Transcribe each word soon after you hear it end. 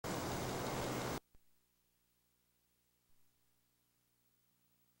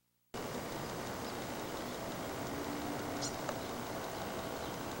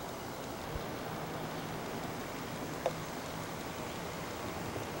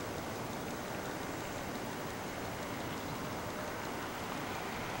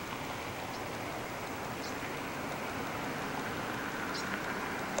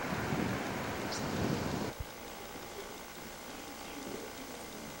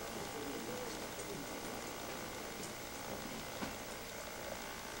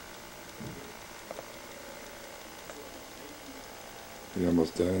You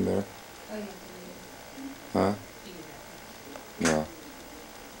almost done in there? Huh? No.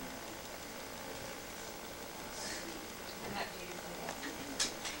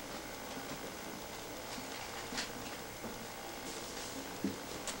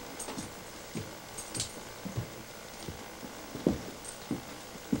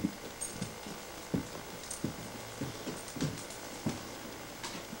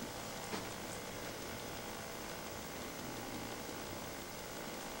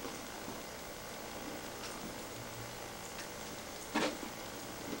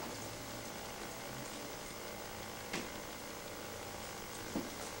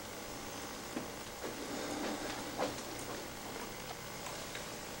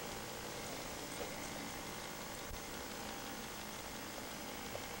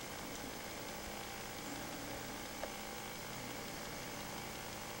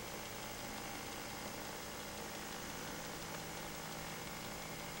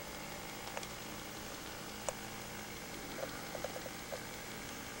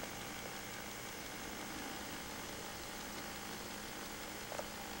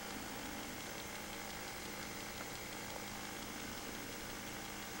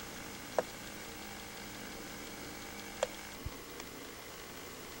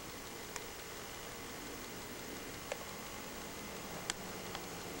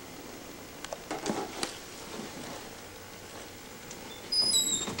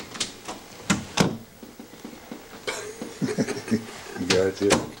 Gotcha.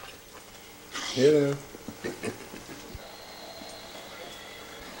 Hello.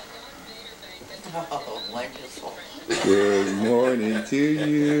 Oh, wonderful. Good morning to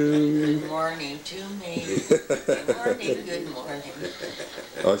you. Good morning to me. Good morning, good morning.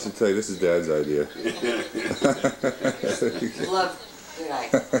 Oh, I should tell you, this is Dad's idea. Love good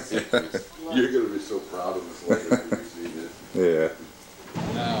ideas. You're going to be so proud of us later when you see this. Yeah.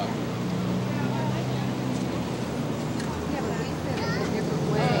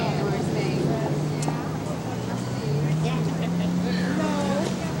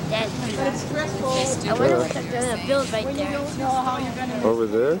 But it's stressful. I wonder what they're going to build right there. Over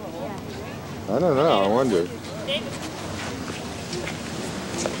there? I don't know. I wonder.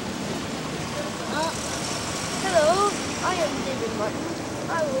 Hello, I am David Martin.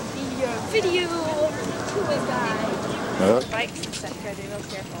 I will be your video tour guide. Bikes and stuff, you gotta be real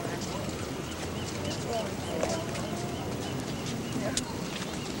careful there.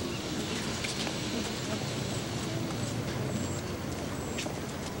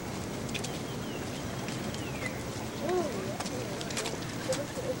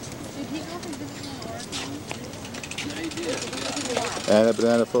 Anna,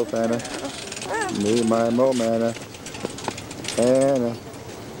 banana, full Anna. Me, my mo, Anna. Anna.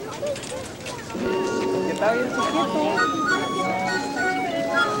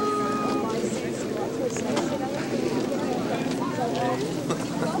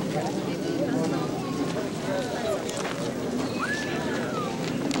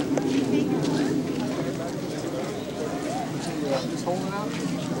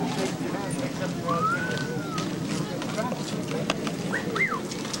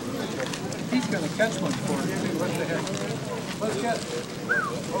 He's going to catch one for you. What the heck? Let's get it.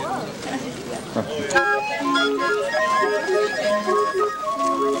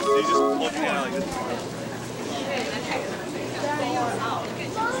 They just plug it out like this.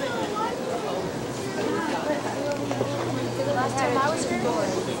 Last time I was here,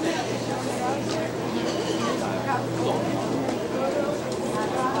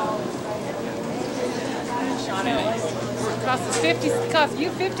 Cost you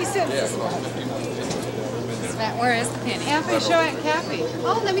 50 cents. Yeah, Where is the penny? Cappy, show it, Cappy.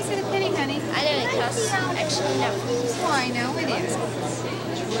 Oh, let me see the penny, honey. I know it costs, actually no. Oh, I know it is.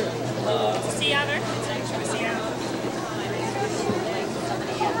 See out there?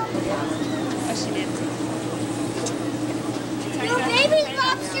 Oh, she did. No baby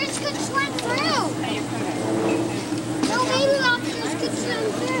lobsters could swim through. No baby lobsters could swim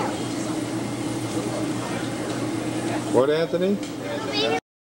through. What, Anthony? No baby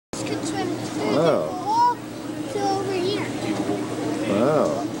lobsters could swim through. Oh. To over here. Wow.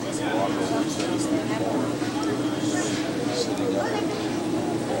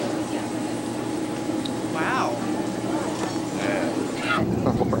 Wow.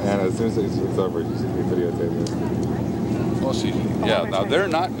 Poor Anna, as soon as it's over, she's going to be videotaping this. Well, yeah, now they're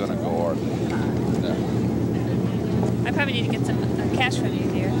not going to go, are they? No. I probably need to get some cash from you,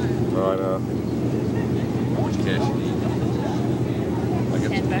 dear. Oh, I know. How much cash you need? I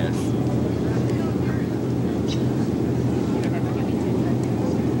get some $10. cash.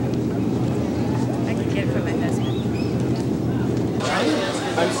 I can get it from my husband.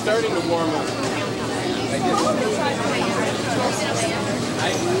 starting to warm up.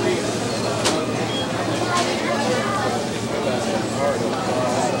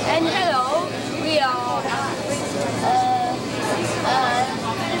 And hello, we are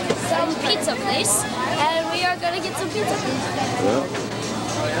some pizza place, and we are gonna get some pizza.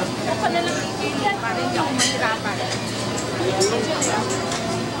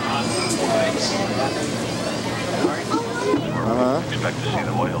 Expect to see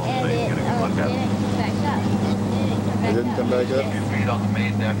the whales, so you get a good look at them. They didn't come back up? Keep your feet on the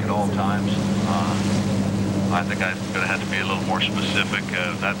main deck at all times. I think I'm going to have to be a little more specific.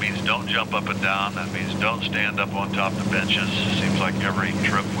 That means don't jump up and down. That means don't stand up on top of the benches. Seems like every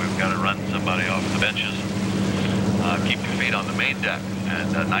trip we've got to run somebody off the benches. Keep your feet on the main deck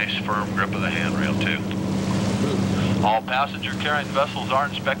and a nice firm grip of the handrail too. All passenger carrying vessels are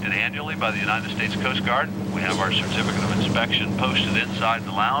inspected annually by the United States Coast Guard. We have our certificate of inspection posted inside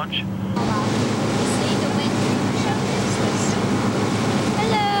the lounge.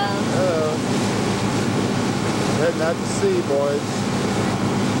 Hello. Heading out to sea, boys.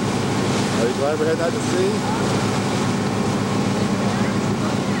 Are you glad we're heading out to sea?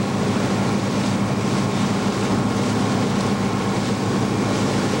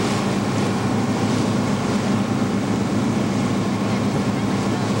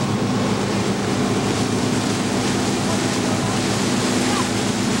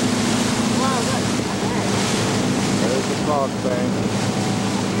 There's the fog thing.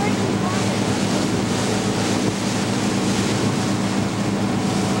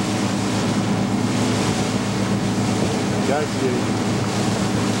 Got you.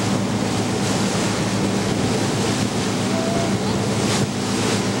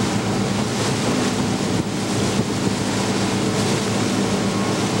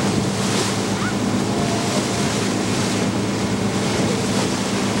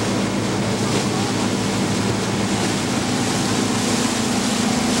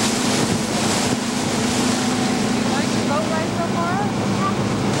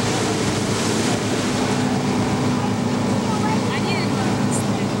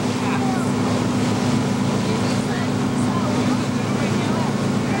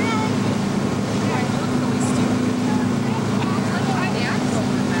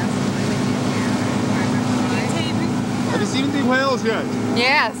 Have you seen any whales yet?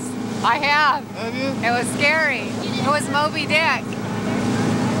 Yes, I have. Have you? It was scary. It was Moby Dick.